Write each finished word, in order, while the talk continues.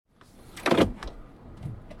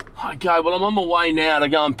Okay, well, I'm on my way now to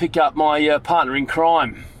go and pick up my partner in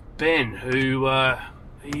crime, Ben, who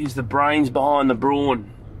he's the brains behind the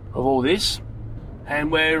brawn of all this.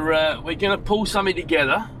 And we're going to pull something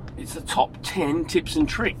together. It's the top 10 tips and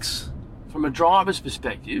tricks from a driver's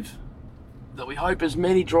perspective that we hope as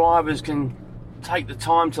many drivers can take the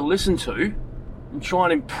time to listen to and try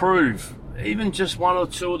and improve, even just one or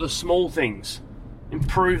two of the small things.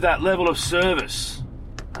 Improve that level of service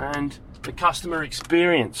and the customer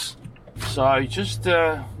experience. So just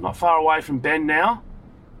not far away from Ben now.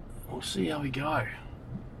 We'll see how we go.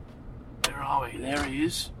 Where are we? There he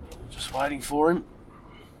is. Just waiting for him.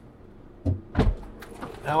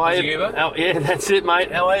 How are you? Oh, yeah, that's it,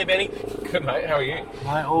 mate. How are you, Benny? Good, mate. How are you?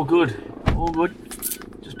 Mate, all good. All good.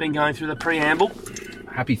 Just been going through the preamble.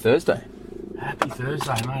 Happy Thursday. Happy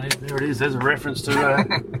Thursday, mate. There it is. There's a reference to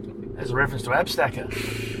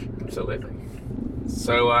AppStacker. Absolutely.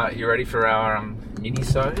 So, you ready for our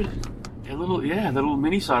mini-sode? The little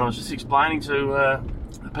mini-sode. I was just explaining to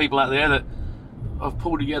the people out there that I've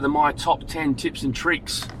pulled together my top 10 tips and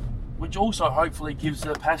tricks, which also hopefully gives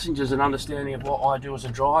the passengers an understanding of what I do as a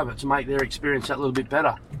driver to make their experience that little bit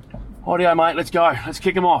better. Audio, mate, let's go. Let's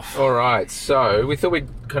kick them off. All right. So, we thought we'd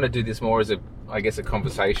kind of do this more as a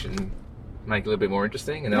conversation, make it a little bit more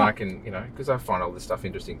interesting, and then I can, because I find all this stuff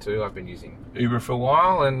interesting too. I've been using Uber for a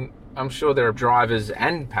while, and I'm sure there are drivers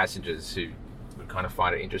and passengers who would kind of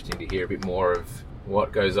find it interesting to hear a bit more of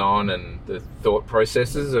what goes on and the thought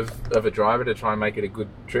processes of a driver to try and make it a good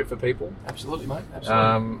trip for people. Absolutely, mate.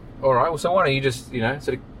 Absolutely. All right. Well, so why don't you just,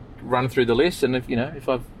 sort of run through the list, and if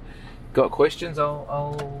I've got questions,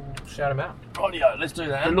 I'll shout them out. Rightio, let's do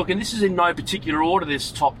that. And look, and this is in no particular order,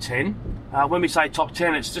 this top 10. When we say top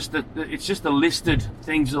 10, it's just the listed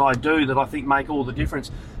things that I do that I think make all the difference.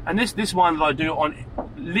 And this one that I do on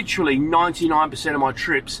literally 99% of my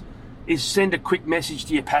trips is send a quick message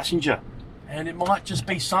to your passenger. And it might just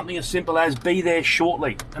be something as simple as be there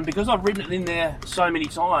shortly. And because I've written it in there so many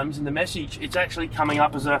times in the message, it's actually coming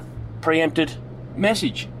up as a preempted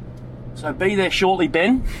message. So be there shortly,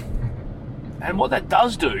 Ben. And what that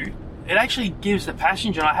does do, it actually gives the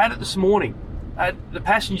passenger, and I had it this morning, the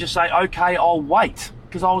passenger say, okay, I'll wait,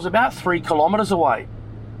 because I was about 3 kilometres away.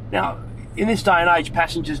 Now, in this day and age,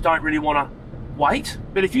 passengers don't really want to wait,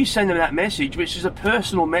 but if you send them that message, which is a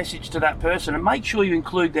personal message to that person, and make sure you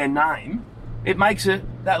include their name, it makes it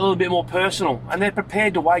that little bit more personal, and they're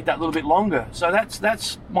prepared to wait that little bit longer. So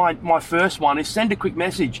that's my first one, is send a quick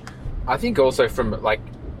message. I think also from,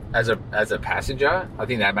 as a passenger, I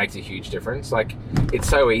think that makes a huge difference. It's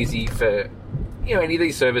so easy for, any of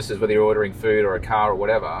these services, whether you're ordering food or a car or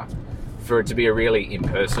whatever, for it to be a really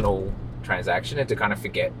impersonal transaction and to kind of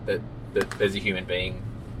forget that there's a human being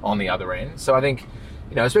on the other end. So I think,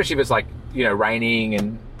 especially if it's raining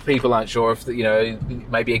and people aren't sure if,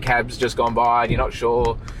 maybe a cab's just gone by and you're not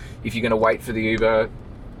sure if you're going to wait for the Uber.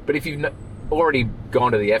 But if you've already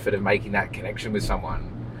gone to the effort of making that connection with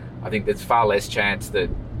someone, I think there's far less chance that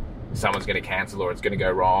someone's going to cancel or it's going to go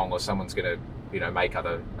wrong or someone's going to, make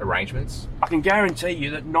other arrangements. I can guarantee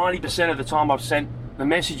you that 90% of the time I've sent the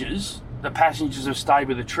messages, the passengers have stayed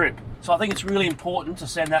with the trip. So I think it's really important to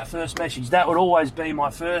send that first message. That would always be my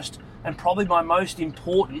first and probably my most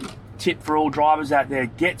important tip for all drivers out there.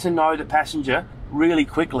 Get to know the passenger really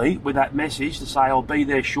quickly with that message to say, I'll be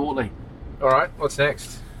there shortly. All right, what's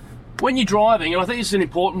next? When you're driving, and I think this is an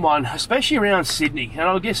important one, especially around Sydney, and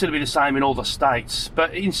I guess it'll be the same in all the states,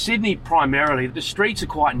 but in Sydney primarily, the streets are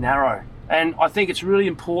quite narrow. And I think it's really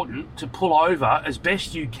important to pull over as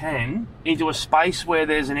best you can into a space where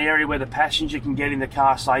there's an area where the passenger can get in the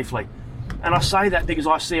car safely. And I say that because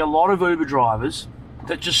I see a lot of Uber drivers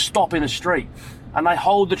that just stop in the street and they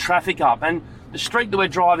hold the traffic up. And the street that we're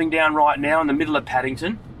driving down right now in the middle of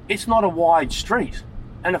Paddington, it's not a wide street.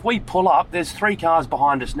 And if we pull up, there's 3 cars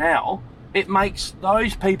behind us now. It makes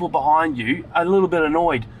those people behind you a little bit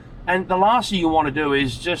annoyed. And the last thing you want to do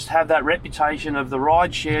is just have that reputation of the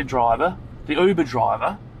ride-share driver, the Uber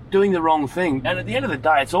driver, doing the wrong thing. And at the end of the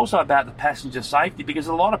day, it's also about the passenger safety, because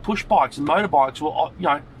a lot of push bikes and motorbikes will,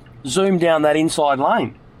 zoom down that inside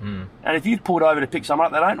lane. And if you've pulled over to pick someone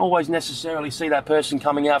up, they don't always necessarily see that person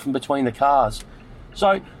coming out from between the cars.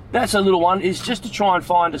 So that's a little one, is just to try and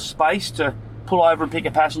find a space to pull over and pick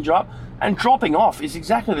a passenger up. And dropping off is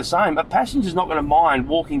exactly the same. A passenger's not going to mind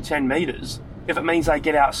walking 10 metres if it means they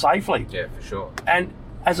get out safely. Yeah, for sure. And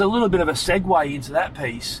as a little bit of a segue into that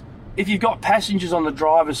piece, if you've got passengers on the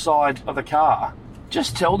driver's side of the car,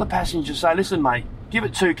 just tell the passenger, say, listen, mate, give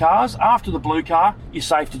it 2 cars. After the blue car, you're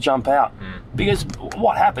safe to jump out. Because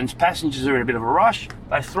what happens, passengers are in a bit of a rush,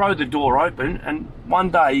 they throw the door open, and one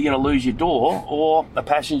day you're going to lose your door, or a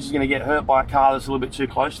passenger's going to get hurt by a car that's a little bit too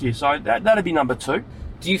close to you. So that'd be number 2.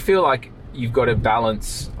 Do you feel like you've got to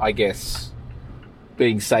balance, I guess,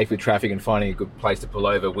 being safe with traffic and finding a good place to pull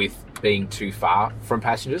over with being too far from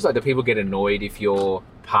passengers? Like, do people get annoyed if you're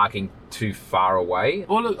parking too far away?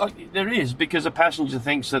 Well, look, there is, because a passenger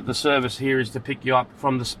thinks that the service here is to pick you up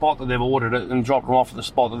from the spot that they've ordered it and drop them off at the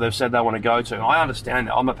spot that they've said they want to go to. And I understand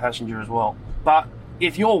that. I'm a passenger as well. But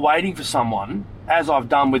if you're waiting for someone, as I've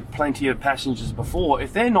done with plenty of passengers before,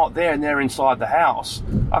 if they're not there and they're inside the house,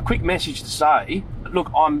 a quick message to say, look,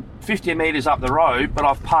 I'm 50 metres up the road, but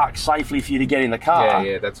I've parked safely for you to get in the car.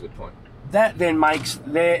 Yeah, that's a good point. That then makes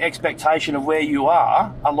their expectation of where you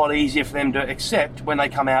are a lot easier for them to accept when they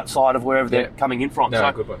come outside of wherever they're coming in from.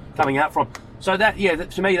 Good one. Coming out from. So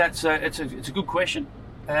to me, that's it's a good question.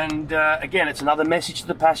 And again, it's another message to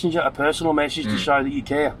the passenger, a personal message to show that you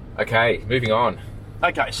care. Okay, moving on.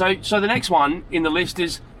 Okay, so the next one in the list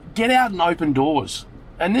is get out and open doors.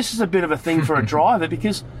 And this is a bit of a thing for a driver,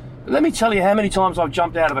 because let me tell you how many times I've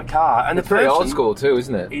jumped out of a car and it's very old school too,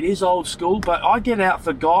 isn't it? It is old school, but I get out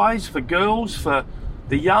for guys, for girls, for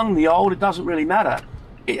the young, the old, it doesn't really matter.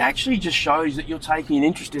 It actually just shows that you're taking an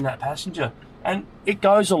interest in that passenger, and it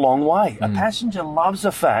goes a long way. A passenger loves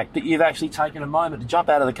the fact that you've actually taken a moment to jump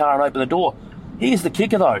out of the car and open the door. Here's the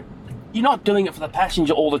kicker though. You're not doing it for the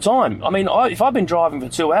passenger all the time. I mean, if I've been driving for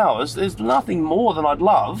 2 hours, there's nothing more than I'd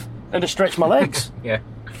love than to stretch my legs. Yeah.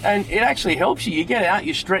 And it actually helps you. You get out,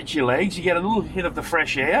 you stretch your legs, you get a little hit of the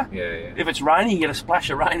fresh air. Yeah. If it's raining, you get a splash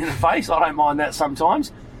of rain in the face. I don't mind that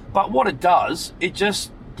sometimes. But what it does, it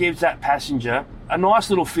just gives that passenger a nice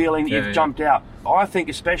little feeling that you've jumped out. I think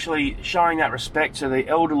especially showing that respect to the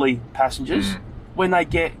elderly passengers when they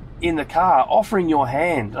get in the car, offering your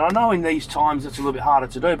hand. And I know in these times it's a little bit harder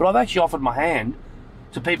to do, but I've actually offered my hand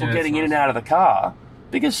to people getting in and out of the car,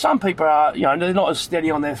 because some people are, they're not as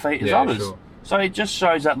steady on their feet as others. Sure. So it just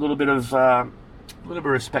shows that little bit of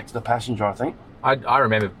respect to the passenger, I think. I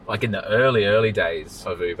remember, like, in the early days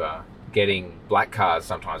of Uber, getting black cars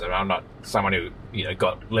sometimes. I mean, I'm not someone who,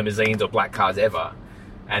 got limousines or black cars ever.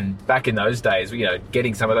 And back in those days,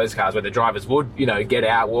 getting some of those cars where the drivers would, get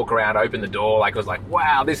out, walk around, open the door, like, it was like,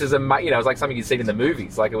 wow, this is amazing. It was like something you'd seen in the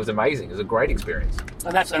movies. Like, it was amazing. It was a great experience.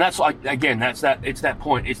 And that's like, again, it's that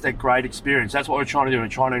point. It's that great experience. That's what we're trying to do. We're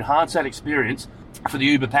trying to enhance that experience for the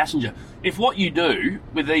Uber passenger. If what you do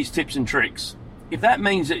with these tips and tricks, if that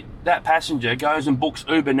means that that passenger goes and books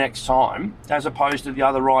Uber next time, as opposed to the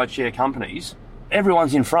other rideshare companies,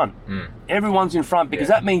 everyone's in front. Everyone's in front, because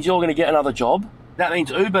that means you're going to get another job. That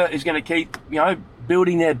means Uber is going to keep,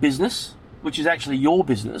 building their business, which is actually your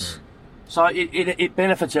business. So it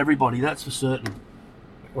benefits everybody, that's for certain.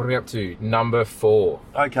 What are we up to? Number 4.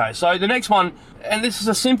 Okay, so the next one, and this is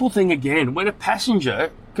a simple thing again, when a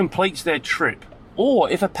passenger completes their trip,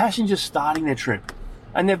 or if a passenger's starting their trip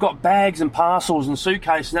and they've got bags and parcels and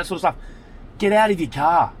suitcases and that sort of stuff, get out of your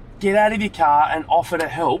car. Get out of your car and offer to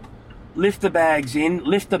help. Lift the bags in,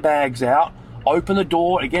 lift the bags out, open the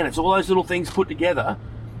door. Again, it's all those little things put together,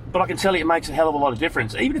 but I can tell you it makes a hell of a lot of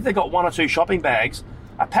difference. Even if they've got 1 or 2 shopping bags,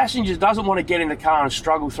 a passenger doesn't want to get in the car and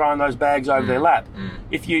struggle throwing those bags over their lap.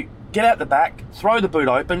 If you get out the back, throw the boot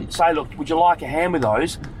open, say, look, would you like a hand with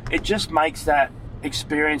those? It just makes that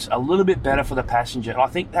experience a little bit better for the passenger. And I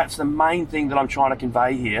think that's the main thing that I'm trying to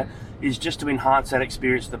convey here, is just to enhance that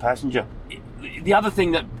experience to the passenger. The other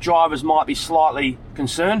thing that drivers might be slightly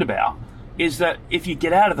concerned about is that if you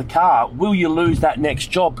get out of the car, will you lose that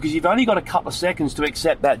next job? Because you've only got a couple of seconds to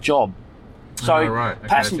accept that job. So, Okay,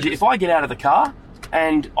 passenger, if I get out of the car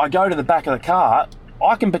and I go to the back of the car,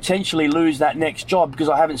 I can potentially lose that next job because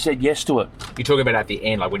I haven't said yes to it. You're talking about at the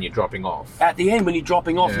end, like when you're dropping off? At the end, when you're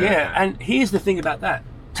dropping off, yeah. And here's the thing about that.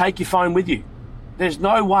 Take your phone with you. There's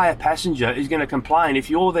no way a passenger is going to complain if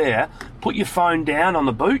you're there. Put your phone down on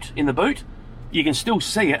the boot, in the boot. You can still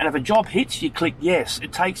see it, and if a job hits, you click yes.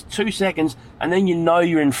 It takes 2 seconds, and then you know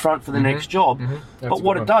you're in front for the next job. But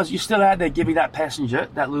what it does, you're still out there giving that passenger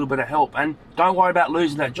that little bit of help, and don't worry about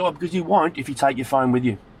losing that job, because you won't if you take your phone with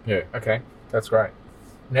you. Yeah, okay. That's great.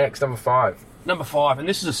 Next, number 5. Number 5, and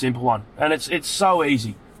this is a simple one, and it's so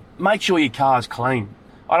easy. Make sure your car's clean.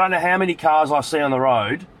 I don't know how many cars I see on the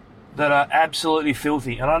road that are absolutely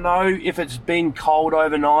filthy, and I know if it's been cold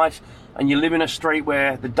overnight and you live in a street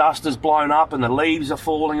where the dust is blown up and the leaves are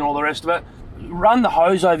falling and all the rest of it, run the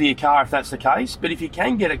hose over your car if that's the case. But if you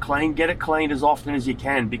can get it cleaned as often as you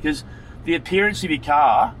can, because the appearance of your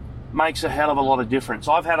car makes a hell of a lot of difference.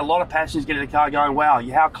 I've had a lot of passengers get in the car going, wow,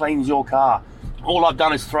 how clean is your car? All I've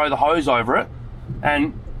done is throw the hose over it,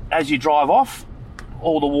 and as you drive off,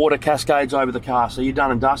 all the water cascades over the car, so you're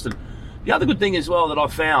done and dusted. The other good thing as well that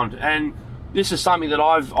I've found, and this is something that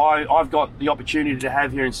I've got the opportunity to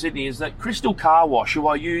have here in Sydney, is that Crystal Car Wash, who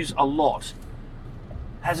I use a lot,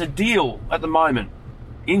 has a deal at the moment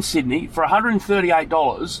in Sydney for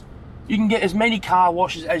 $138. You can get as many car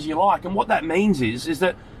washes as you like, and what that means is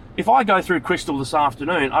that if I go through Crystal this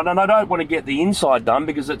afternoon, and I don't want to get the inside done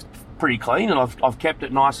because it's pretty clean and I've kept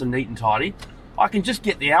it nice and neat and tidy, I can just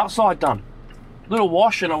get the outside done. Little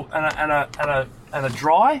wash and a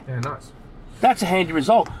dry. Yeah, nice. That's a handy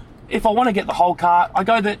result. If I want to get the whole car, I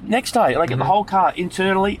go the next day and I get the whole car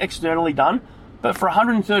internally, externally done. But for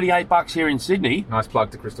 $138 here in Sydney... Nice plug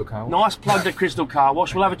to Crystal Car Wash. Nice plug to Crystal Car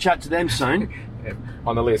Wash. We'll have a chat to them soon. Yeah,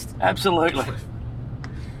 on the list. Absolutely.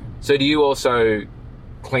 So do you also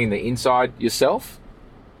clean the inside yourself?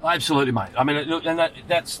 Absolutely, mate. I mean, look, and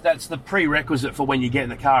that's the prerequisite for when you get in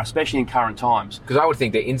the car, especially in current times. Because I would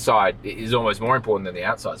think the inside is almost more important than the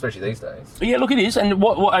outside, especially these days. Yeah, look, it is. And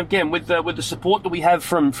what again, with the support that we have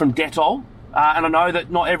from Dettol, and I know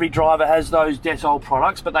that not every driver has those Dettol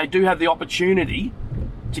products, but they do have the opportunity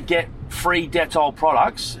to get free Dettol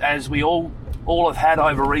products, as we all have had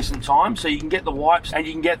over recent times. So you can get the wipes and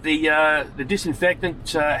you can get the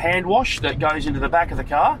disinfectant hand wash that goes into the back of the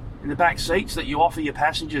car, in the back seats, that you offer your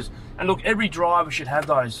passengers. And look, every driver should have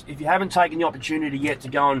those. If you haven't taken the opportunity yet to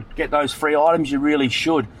go and get those free items, you really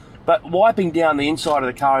should. But wiping down the inside of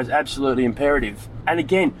the car is absolutely imperative. And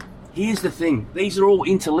again, here's the thing. These are all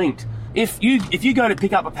interlinked. If you go to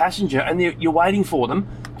pick up a passenger and you're waiting for them,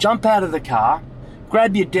 jump out of the car,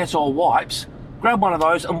 grab your Dettol wipes, grab one of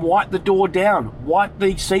those and wipe the door down, wipe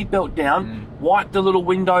the seatbelt down, wipe the little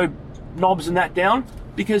window knobs and that down.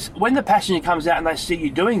 Because when the passenger comes out and they see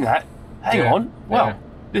you doing that, hang on,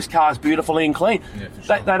 this car's beautifully and clean. Yeah, for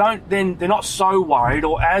sure. They're not so worried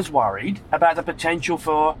or as worried about the potential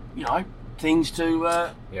for, things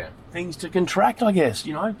to contract, I guess. The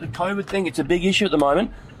COVID thing, it's a big issue at the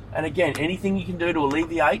moment. And again, anything you can do to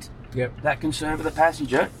alleviate that concern for the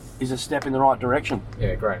passenger is a step in the right direction.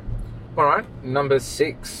 Yeah, great. All right, number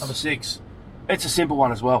 6. Number 6. It's a simple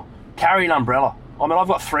one as well. Carry an umbrella. I mean, I've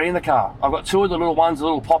got 3 in the car. I've got 2 of the little ones, the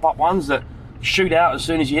little pop-up ones that shoot out as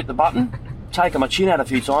soon as you hit the button. Taken my chin out a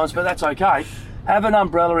few times, but that's okay. Have an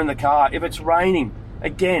umbrella in the car. If it's raining,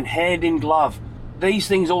 again, hand in glove. These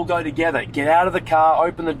things all go together. Get out of the car,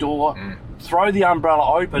 open the door, throw the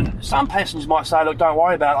umbrella open. Some passengers might say, look, don't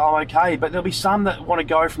worry about it, I'm okay. But there'll be some that want to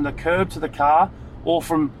go from the curb to the car, or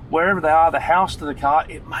from wherever they are, the house to the car.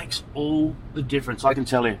 It makes all the difference, I can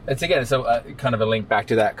tell you. It's again, it's kind of a link back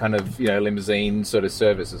to that kind of limousine sort of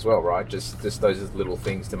service as well, right? Just those little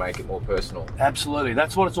things to make it more personal. Absolutely,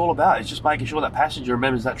 that's what it's all about. It's just making sure that passenger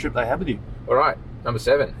remembers that trip they had with you. All right, number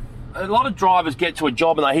 7. A lot of drivers get to a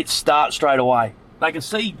job and they hit start straight away. They can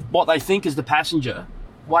see what they think is the passenger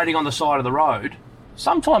waiting on the side of the road.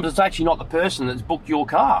 Sometimes it's actually not the person that's booked your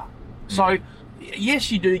car. So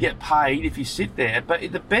yes, you do get paid if you sit there, but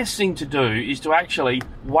the best thing to do is to actually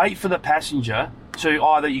wait for the passenger to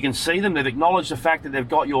either, you can see them, they've acknowledged the fact that they've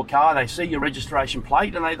got your car, they see your registration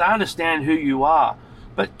plate, and they understand who you are.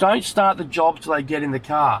 But don't start the job till they get in the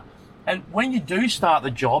car. And when you do start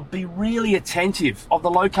the job, be really attentive of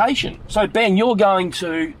the location. So Ben, you're going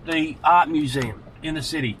to the art museum in the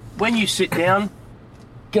city. When you sit down,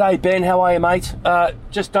 g'day Ben, how are you, mate?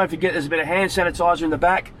 Just don't forget there's a bit of hand sanitizer in the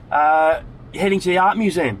back. Heading to the art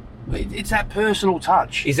museum. It's that personal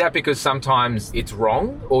touch. Is that because sometimes it's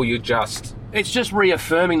wrong, or you're just... It's just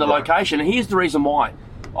reaffirming the location, and here's the reason why.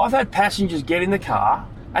 I've had passengers get in the car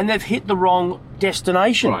and they've hit the wrong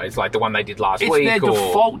destination. Right, it's like the one they did last week. It's their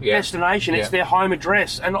default destination. It's their home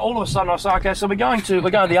address. And all of a sudden I say, okay, so we're going to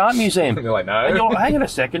the art museum. They're like, no. And you're like, hang on a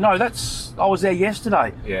second. No, I was there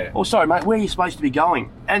yesterday. Yeah. Oh, sorry, mate, where are you supposed to be going?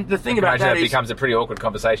 And the thing about that is... it becomes a pretty awkward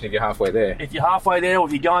conversation if you're halfway there. If you're halfway there, or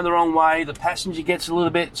if you're going the wrong way, the passenger gets a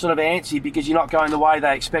little bit sort of antsy because you're not going the way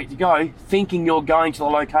they expect to go, thinking you're going to the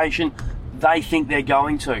location they think they're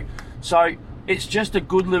going to. So it's just a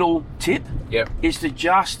good little tip, is to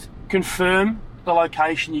just confirm the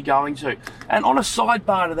location you're going to. And on a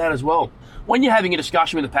sidebar to that as well, when you're having a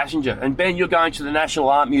discussion with a passenger, and Ben, you're going to the National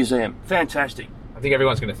Art Museum, fantastic. I think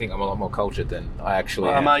everyone's going to think I'm a lot more cultured than I actually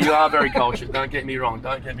am. Mate, you are very cultured. Don't get me wrong.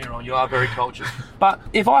 You are very cultured. But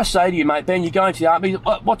if I say to you, mate, Ben, you're going to the art museum,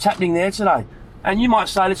 what's happening there today? And you might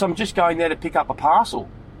say, listen, I'm just going there to pick up a parcel.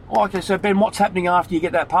 Oh, okay, so Ben, what's happening after you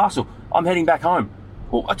get that parcel? I'm heading back home.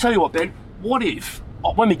 Well, I tell you what, Ben, what if,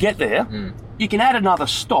 when we get there, you can add another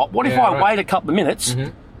stop? What if I wait a couple of minutes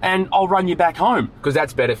and I'll run you back home? Because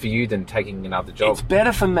that's better for you than taking another job. It's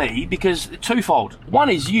better for me because twofold. One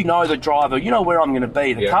is, you know the driver, you know where I'm going to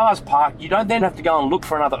be. The car's parked. You don't then have to go and look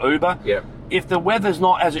for another Uber. if the weather's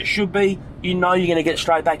not as it should be, you know you're going to get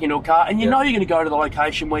straight back into a car, and you know you're going to go to the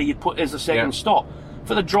location where you put as the second stop.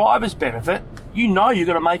 For the driver's benefit, you know you're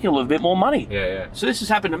going to make a little bit more money. Yeah. So this has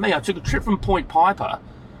happened to me. I took a trip from Point Piper,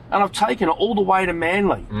 and I've taken it all the way to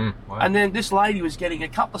Manly. Wow. And then this lady was getting a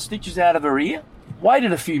couple of stitches out of her ear,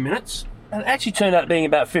 waited a few minutes, and it actually turned out being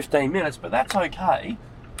about 15 minutes, but that's okay.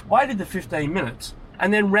 Waited the 15 minutes,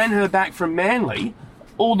 and then ran her back from Manly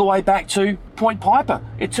all the way back to Point Piper.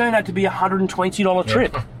 It turned out to be a $120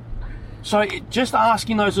 trip. So just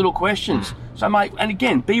asking those little questions. So, mate, and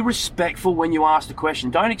again, be respectful when you ask the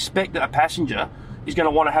question. Don't expect that a passenger is going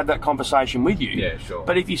to want to have that conversation with you. Yeah, sure.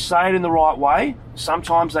 But if you say it in the right way,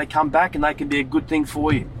 sometimes they come back and they can be a good thing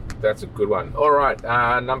for you. That's a good one. All right,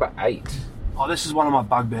 number 8. Oh, this is one of my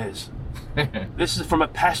bugbears. This is from a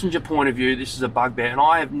passenger point of view, this is a bugbear. And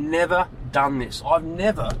I have never done this. I've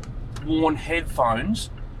never worn headphones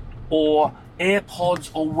or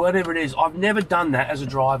AirPods or whatever it is. I've never done that as a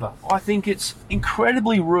driver. I think it's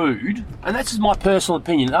incredibly rude, and that's just my personal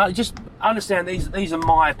opinion. Just understand these are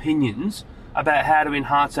my opinions about how to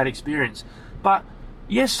enhance that experience. But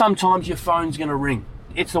yes, sometimes your phone's going to ring.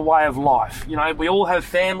 It's a way of life. You know, we all have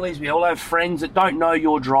families, we all have friends that don't know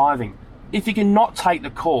you're driving. If you can not take the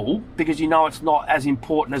call because you know it's not as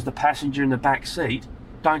important as the passenger in the back seat,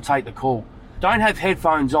 don't take the call. Don't have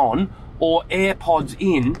headphones on or AirPods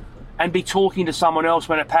in and be talking to someone else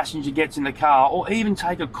when a passenger gets in the car, or even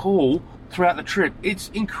take a call throughout the trip. It's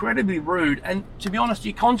incredibly rude, and to be honest,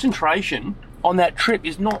 your concentration on that trip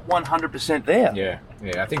is not 100% there.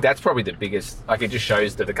 Yeah, I think that's probably the biggest, like, it just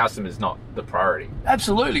shows that the customer's not the priority.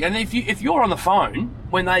 Absolutely. And if you're on the phone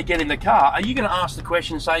when they get in the car, are you going to ask the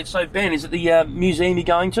question and say, so Ben, is it the museum you're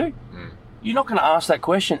going to? You're not going to ask that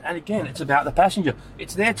question. And again, it's about the passenger.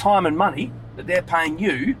 It's their time and money that they're paying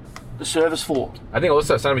you the service for. I think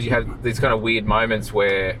also sometimes you have these kind of weird moments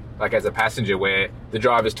where, like as a passenger, where the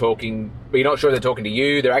driver's talking, but you're not sure they're talking to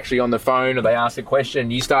you, they're actually on the phone, or they ask a question,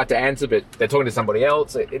 you start to answer, but they're talking to somebody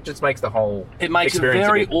else. It just makes the whole experience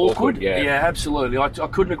very a bit awkward. Yeah, absolutely. I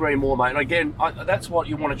couldn't agree more, mate. And again, that's what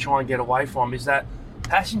you want to try and get away from, is that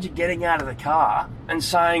passenger getting out of the car and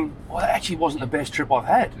saying, well, that actually wasn't the best trip I've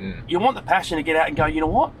had. You want the passenger to get out and go, you know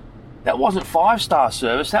what? That wasn't 5-star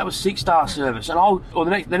service, that was 6-star service. And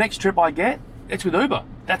the next trip I get, it's with Uber.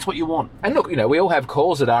 That's what you want. And look, we all have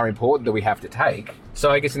calls that are important that we have to take. So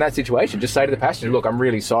I guess in that situation, just say to the passenger, look, I'm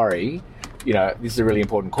really sorry. This is a really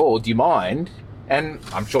important call. Do you mind? And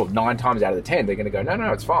I'm sure 9 times out of the 10, they're going to go,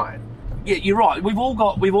 no, it's fine. Yeah, you're right. We've all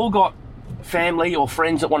got family or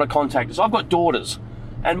friends that want to contact us. I've got daughters,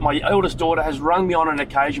 and my eldest daughter has rung me on an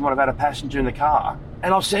occasion when I've had a passenger in the car.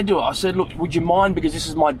 And I've said to her, look, would you mind, because this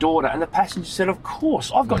is my daughter? And the passenger said, of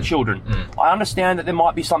course, I've got children. I understand that there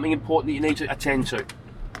might be something important that you need to attend to.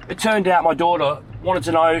 It turned out my daughter wanted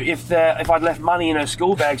to know if I'd left money in her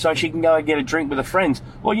school bag so she can go and get a drink with her friends.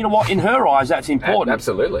 Well, you know what? In her eyes, that's important.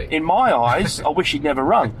 Absolutely. In my eyes, I wish she'd never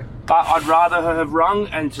rung. But I'd rather her have rung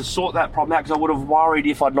and to sort that problem out, because I would have worried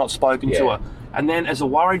if I'd not spoken to her. And then as a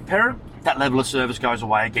worried parent, that level of service goes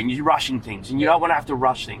away again. You're rushing things, and you don't want to have to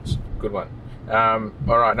rush things. Good one. All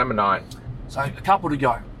right, number 9. So, a couple to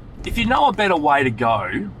go. If you know a better way to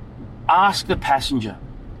go, ask the passenger.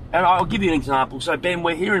 And I'll give you an example. So, Ben,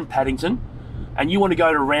 we're here in Paddington, and you want to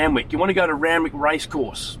go to Randwick. You want to go to Randwick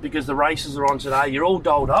Racecourse because the races are on today. You're all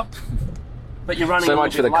dolled up, but you're running so a little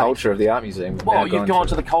much for bit the late. Culture of the art museum. Well, you've gone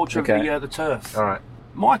to the culture of the turf. All right.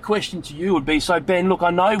 My question to you would be, so Ben, look,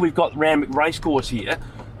 I know we've got Randwick Racecourse here,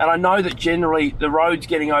 and I know that generally the roads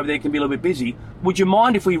getting over there can be a little bit busy. Would you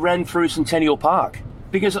mind if we ran through Centennial Park?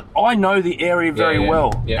 Because I know the area very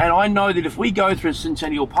well, and I know that if we go through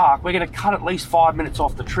Centennial Park, we're going to cut at least 5 minutes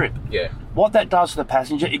off the trip. Yeah. What that does for the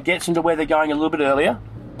passenger, it gets them to where they're going a little bit earlier,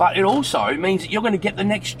 but it also means that you're going to get the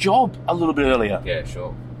next job a little bit earlier. Yeah,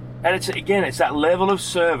 sure. And it's that level of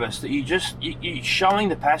service that you're showing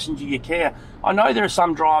the passenger you care. I know there are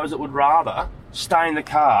some drivers that would rather stay in the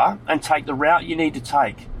car and take the route you need to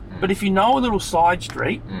take. But if you know a little side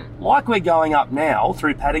street, like we're going up now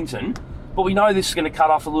through Paddington, but we know this is going to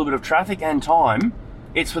cut off a little bit of traffic and time,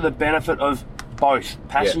 it's for the benefit of both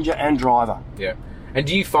passenger and driver. Yeah. And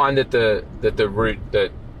do you find that the route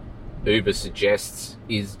that Uber suggests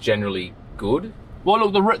is generally good? Well,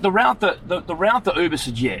 look, the route that Uber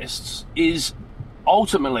suggests is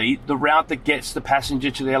ultimately the route that gets the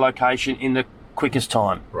passenger to their location in the quickest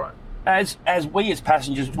time. Right. As we as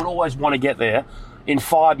passengers would always want to get there in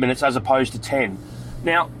 5 minutes as opposed to 10.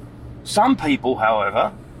 Now, some people,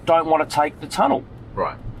 however, don't want to take the tunnel.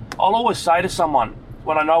 Right. I'll always say to someone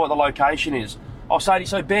when I know what the location is, I'll say to you,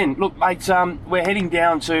 so Ben, look, mate, we're heading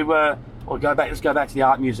down to, Or let's go back to the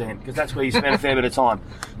art museum, because that's where you spend a fair bit of time.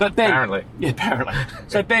 But Ben, Apparently. Yeah, apparently.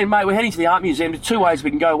 So Ben, mate, we're heading to the art museum. There's 2 ways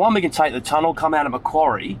we can go. One, we can take the tunnel, come out of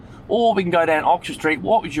Macquarie, or we can go down Oxford Street.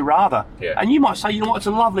 What would you rather? Yeah. And you might say, you know what, it's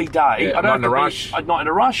a lovely day. Yeah, I don't not in a rush. I'm not in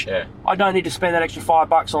a rush. Yeah. I don't need to spend that extra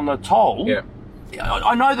 $5 on the toll. Yeah.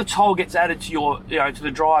 I know the toll gets added to your, to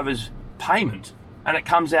the driver's payment, and it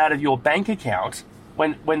comes out of your bank account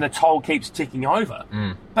when the toll keeps ticking over.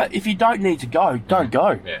 But if you don't need to go, don't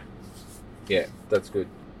go. Yeah, that's good.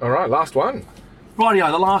 All right, last one.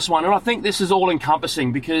 Rightio, the last one, and I think this is all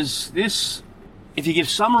encompassing, because this, if you give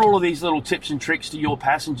some or all of these little tips and tricks to your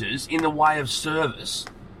passengers in the way of service,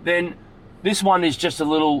 then this one is just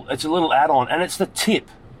it's a little add-on, and it's the tip.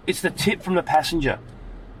 It's the tip from the passenger.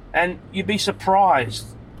 And you'd be surprised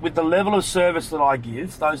with the level of service that I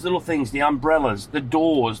give, those little things, the umbrellas, the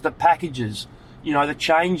doors, the packages, the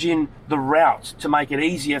change in the route to make it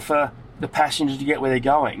easier for the passengers to get where they're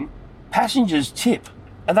going. Passengers tip,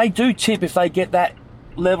 and they do tip if they get that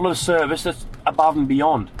level of service that's above and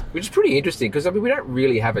beyond. Which is pretty interesting, because we don't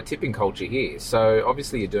really have a tipping culture here. So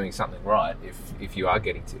obviously you're doing something right if you are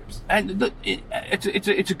getting tips. And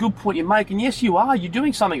it's a good point you make. And yes, you are. You're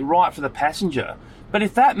doing something right for the passenger. But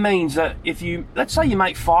if that means that let's say you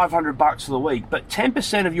make $500 for the week, but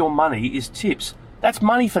 10% of your money is tips, that's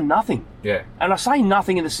money for nothing. Yeah. And I say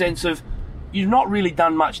nothing in the sense of you've not really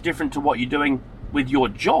done much different to what you're doing with your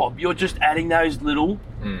job. You're just adding those little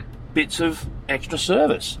bits of extra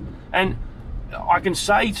service. And I can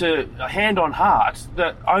say to hand on heart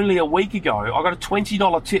that only a week ago I got a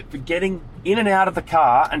 $20 tip for getting in and out of the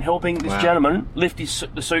car and helping this gentleman lift the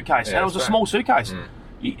suitcase. Yeah, and it was a small suitcase.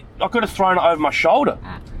 I could have thrown it over my shoulder.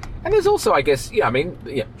 And there's also, I guess,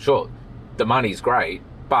 sure, the money's great,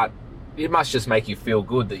 but it must just make you feel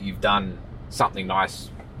good that you've done something nice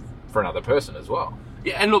for another person as well.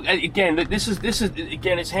 Yeah, and look, again, this is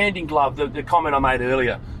again, it's hand in glove, the comment I made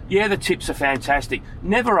earlier. Yeah, the tips are fantastic.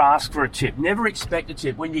 Never ask for a tip. Never expect a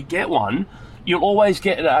tip. When you get one, you'll always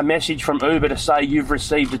get a message from Uber to say you've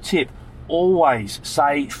received a tip. Always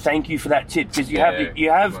say thank you for that tip, because you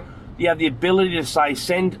have the ability to say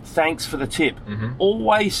send thanks for the tip.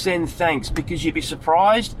 Always send thanks, because you'd be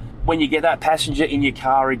surprised when you get that passenger in your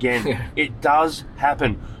car again. It does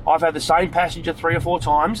happen. I've had the same passenger 3 or 4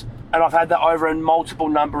 times, and I've had that over a multiple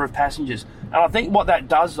number of passengers. And I think what that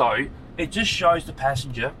does, though, it just shows the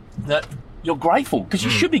passenger that you're grateful, because you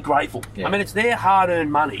should be grateful. I mean, it's their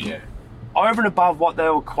hard-earned money over and above what they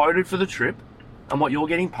were quoted for the trip and what you're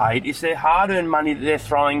getting paid. It's their hard-earned money that they're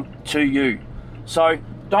throwing to you. So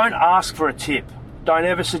don't ask for a tip. Don't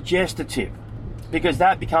ever suggest a tip, because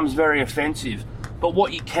that becomes very offensive. But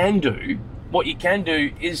what you can do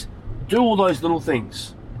is do all those little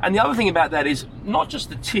things. And the other thing about that is not just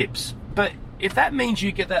the tips, but if that means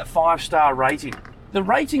you get that 5-star rating, the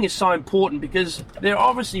rating is so important, because there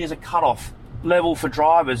obviously is a cutoff level for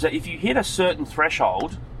drivers that if you hit a certain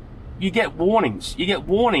threshold, you get warnings. You get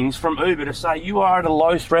warnings from Uber to say you are at a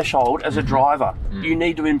low threshold as a driver. You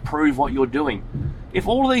need to improve what you're doing. If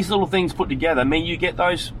all of these little things put together mean you get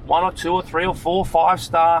those 1 or 2 or 3 or 4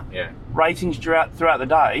 5-star ratings throughout the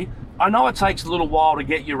day, I know it takes a little while to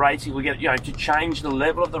get your rating, to change the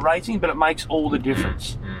level of the rating, but it makes all the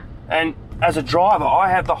difference. And as a driver, I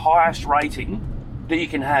have the highest rating that you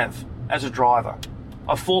can have as a driver,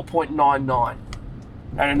 of 4.99.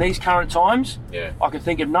 And in these current times, I can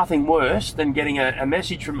think of nothing worse than getting a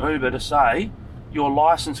message from Uber to say your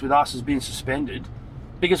license with us has been suspended.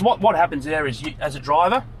 Because what happens there is, as a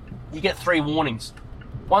driver, you get 3 warnings.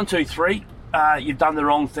 1, 2, 3, you've done the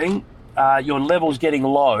wrong thing. Your level's getting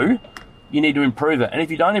low. You need to improve it. And if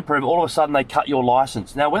you don't improve it, all of a sudden they cut your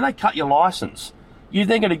license. Now, when they cut your license, you're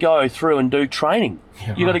then going to go through and do training.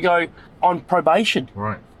 You've got to go on probation.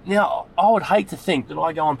 Right. Now, I would hate to think that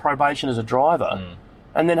I go on probation as a driver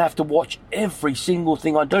and then have to watch every single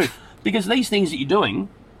thing I do, because these things that you're doing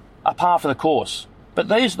are par for the course. But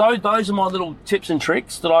those are my little tips and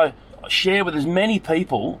tricks that I share with as many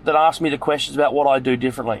people that ask me the questions about what I do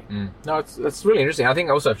differently. No, it's really interesting. I think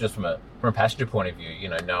also just from a passenger point of view,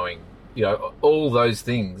 knowing, all those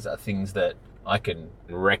things are things that I can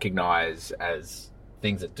recognise as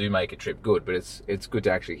things that do make a trip good, but it's good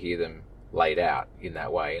to actually hear them laid out in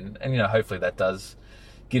that way. And hopefully that does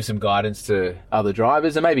give some guidance to other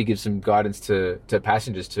drivers, and maybe give some guidance to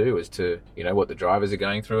passengers too, as to, what the drivers are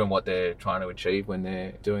going through and what they're trying to achieve when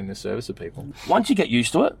they're doing the service of people. Once you get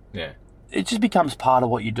used to it, it just becomes part of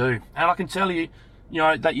what you do. And I can tell you,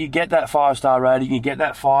 that you get that 5-star rating, you get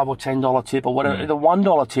that $5 or $10 tip or whatever, the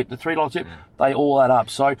 $1 tip, the $3 tip, they all add up.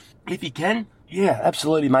 So if you can,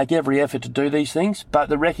 absolutely make every effort to do these things, but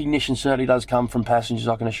the recognition certainly does come from passengers,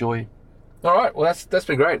 I can assure you. All right. Well, that's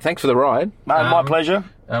been great. Thanks for the ride. My pleasure.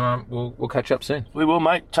 We'll catch up soon. We will,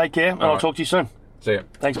 mate. Take care, and I'll talk to you soon. See ya.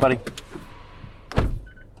 Thanks, buddy.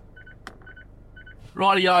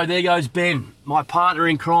 Rightio, there goes Ben, my partner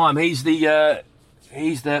in crime. He's the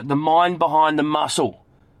mind behind the muscle.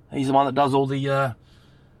 He's the one that does all the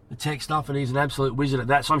tech stuff, and he's an absolute wizard at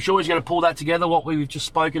that. So I'm sure he's going to pull that together, what we've just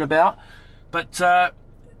spoken about. But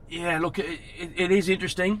yeah, look, it is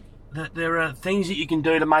interesting that there are things that you can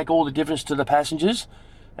do to make all the difference to the passengers,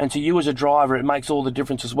 and to you as a driver, it makes all the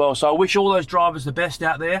difference as well. So I wish all those drivers the best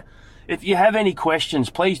out there. If you have any questions,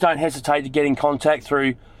 please don't hesitate to get in contact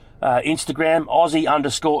through Instagram,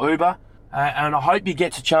 Aussie_Uber. And I hope you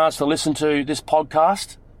get a chance to listen to this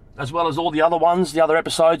podcast, as well as all the other ones, the other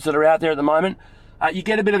episodes that are out there at the moment. You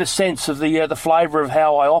get a bit of a sense of the flavour of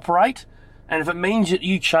how I operate. And if it means that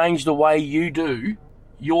you change the way you do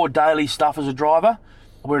your daily stuff as a driver,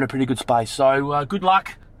 we're in a pretty good space. So good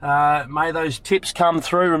luck. May those tips come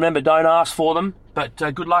through. Remember, don't ask for them. But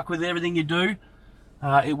good luck with everything you do.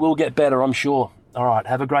 It will get better, I'm sure. All right,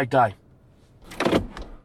 have a great day.